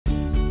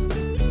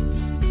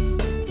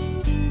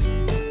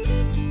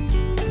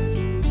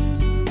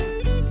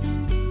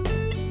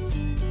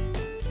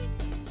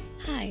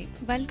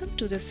Welcome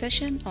to the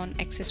session on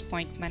access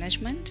point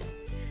management.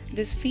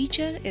 This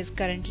feature is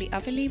currently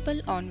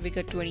available on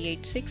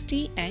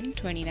Vigor2860 and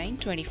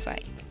 2925.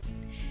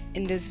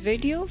 In this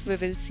video, we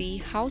will see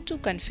how to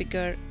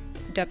configure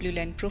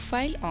WLAN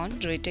profile on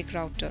DrayTek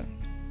router.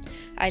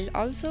 I'll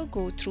also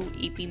go through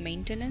AP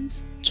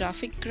maintenance,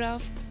 traffic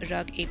graph,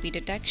 Rouge AP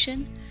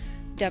detection,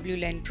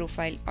 WLAN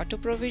profile auto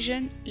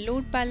provision,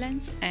 load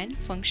balance, and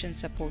function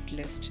support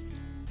list.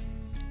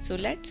 So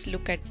let's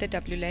look at the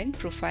WLAN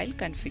profile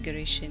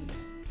configuration.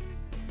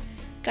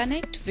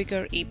 Connect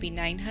Vigor AP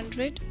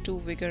 900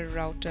 to Vigor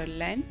router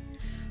LAN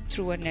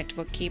through a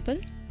network cable.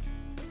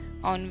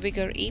 On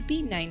Vigor AP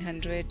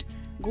 900,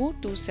 go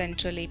to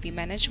Central AP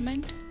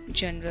Management,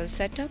 General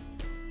Setup.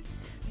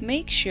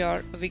 Make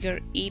sure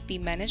Vigor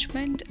AP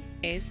Management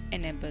is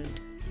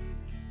enabled.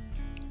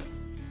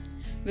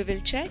 We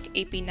will check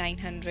AP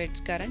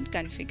 900's current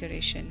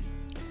configuration.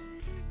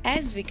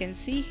 As we can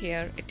see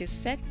here, it is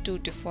set to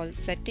default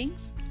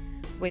settings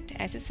with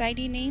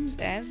SSID names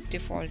as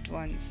default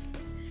ones.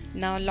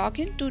 Now log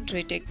in to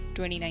DrayTek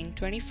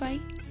 2925.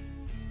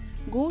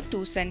 Go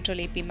to Central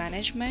AP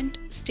Management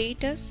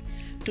Status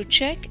to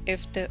check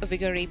if the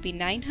Vigor AP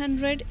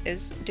 900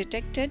 is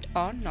detected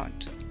or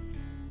not.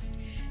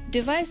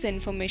 Device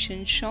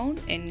information shown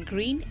in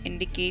green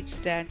indicates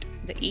that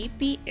the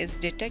AP is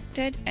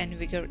detected and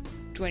Vigor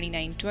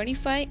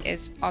 2925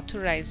 is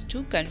authorized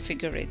to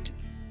configure it.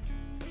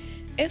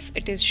 If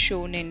it is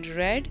shown in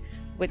red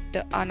with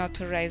the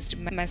unauthorized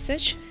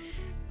message,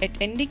 it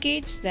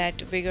indicates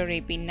that Vigor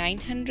AP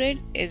 900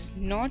 is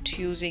not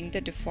using the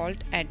default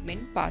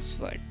admin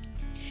password.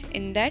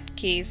 In that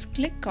case,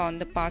 click on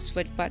the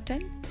password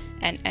button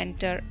and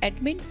enter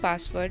admin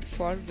password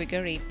for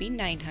Vigor AP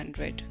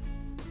 900.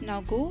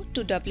 Now go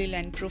to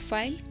WLAN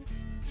profile,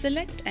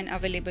 select an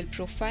available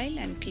profile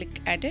and click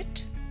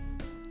edit.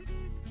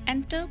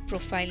 Enter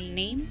profile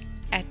name,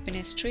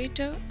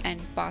 administrator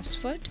and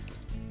password.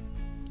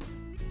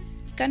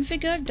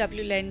 Configure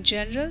WLAN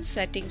general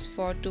settings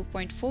for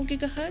 2.4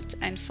 GHz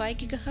and 5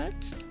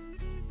 GHz.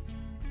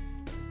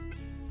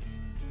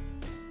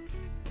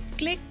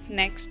 Click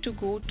Next to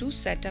go to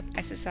Setup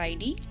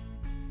SSID.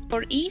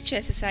 For each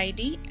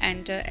SSID,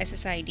 enter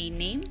SSID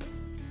name,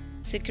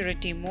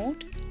 security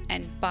mode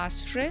and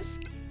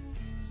passphrase.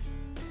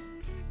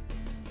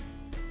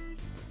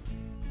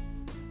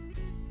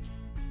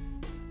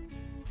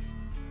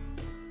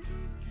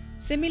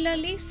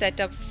 Similarly, set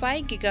up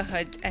 5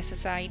 GHz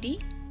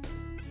SSID.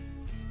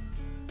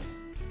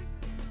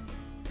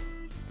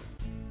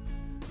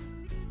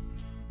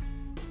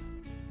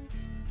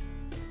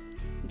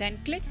 Then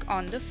click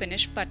on the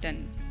Finish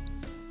button.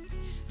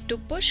 To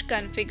push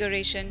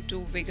configuration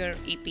to Vigor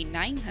AP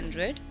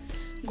 900,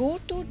 go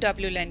to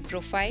WLAN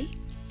profile,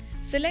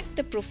 select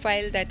the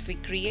profile that we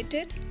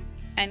created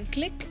and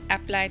click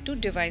Apply to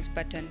Device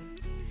button.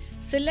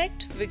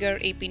 Select Vigor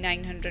AP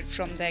 900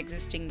 from the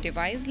existing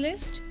device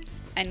list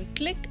and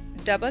click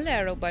double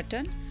arrow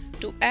button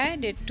to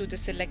add it to the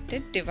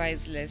selected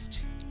device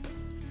list.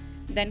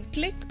 Then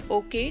click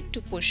OK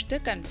to push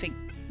the config.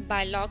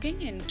 By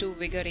logging into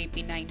Vigor AP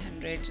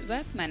 900's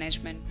web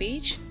management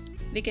page,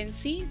 we can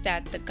see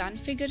that the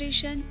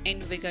configuration in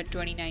Vigor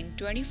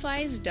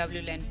 2925's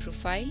WLAN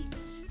profile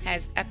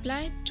has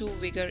applied to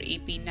Vigor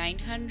AP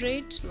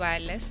 900's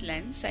wireless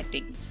LAN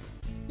settings.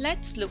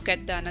 Let's look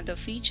at the another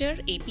feature,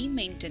 AP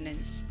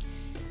maintenance.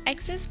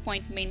 Access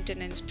point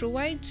maintenance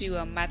provides you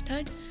a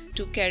method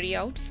to carry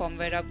out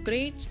firmware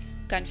upgrades,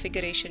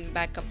 configuration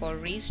backup or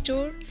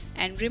restore,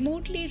 and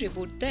remotely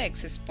reboot the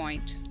access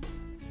point.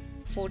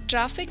 For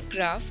traffic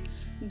graph,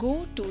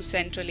 go to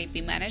Central AP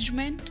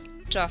Management,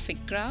 Traffic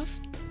Graph.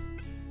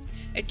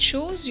 It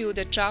shows you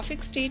the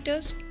traffic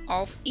status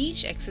of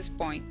each access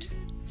point.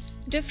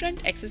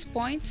 Different access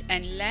points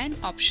and LAN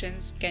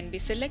options can be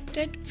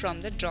selected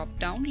from the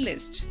drop-down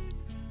list.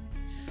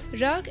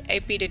 Rouge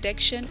AP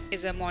detection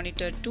is a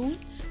monitor tool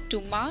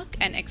to mark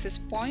an access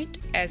point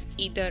as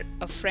either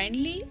a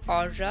friendly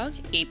or Rouge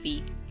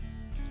AP.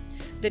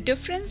 The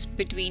difference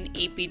between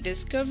AP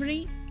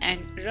discovery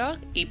and Rouge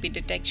AP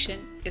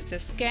detection is the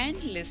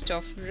scanned list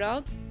of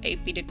Rouge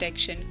AP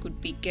detection could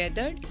be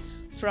gathered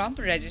from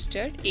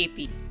registered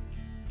AP.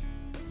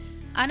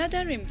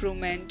 Another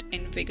improvement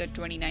in Vigor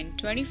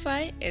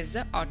 2925 is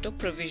the auto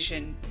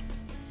provision,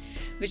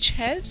 which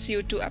helps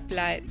you to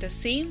apply the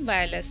same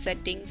wireless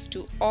settings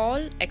to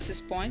all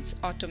access points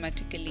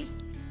automatically.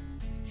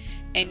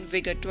 In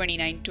Vigor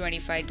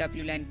 2925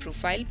 WLAN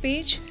profile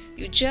page,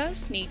 you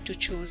just need to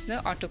choose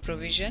the auto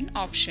provision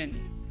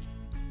option.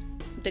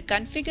 The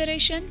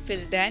configuration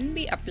will then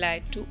be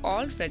applied to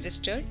all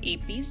registered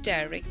APs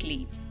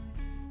directly.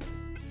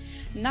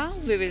 Now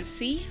we will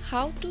see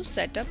how to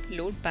set up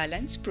load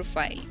balance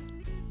profile.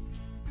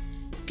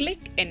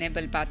 Click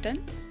Enable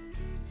button.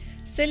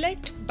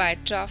 Select by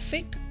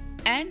traffic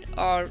and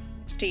or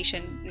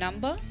station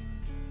number.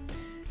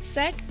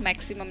 Set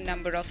maximum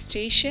number of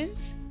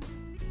stations.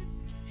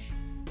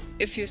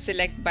 If you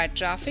select by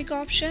traffic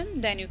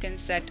option, then you can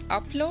set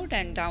upload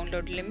and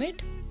download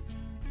limit.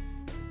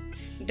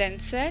 Then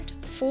set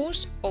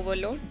force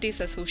overload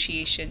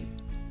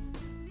disassociation.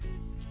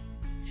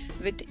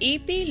 With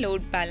AP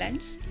load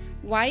balance,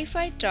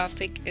 Wi-Fi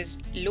traffic is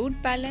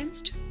load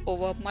balanced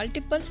over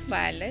multiple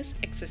wireless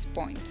access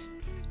points.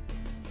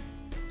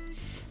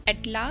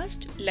 At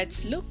last,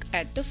 let's look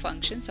at the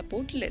function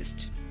support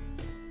list.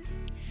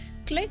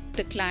 Click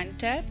the Client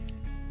tab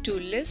to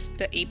list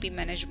the AP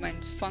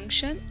management's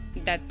function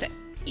that the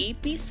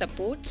AP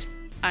supports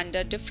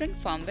under different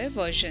firmware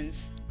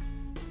versions.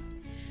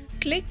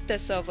 Click the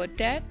Server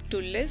tab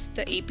to list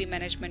the AP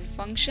management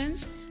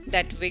functions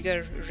that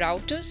Vigor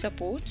router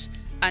supports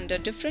under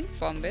different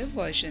firmware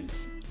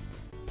versions.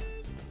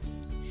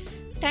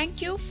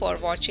 Thank you for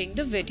watching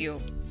the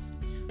video.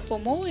 For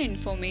more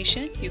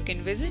information, you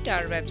can visit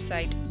our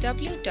website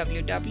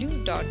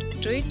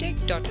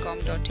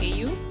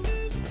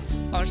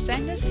www.draytek.com.au or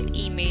send us an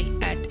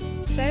email at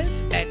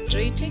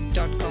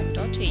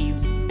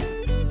sales@draytek.com.au.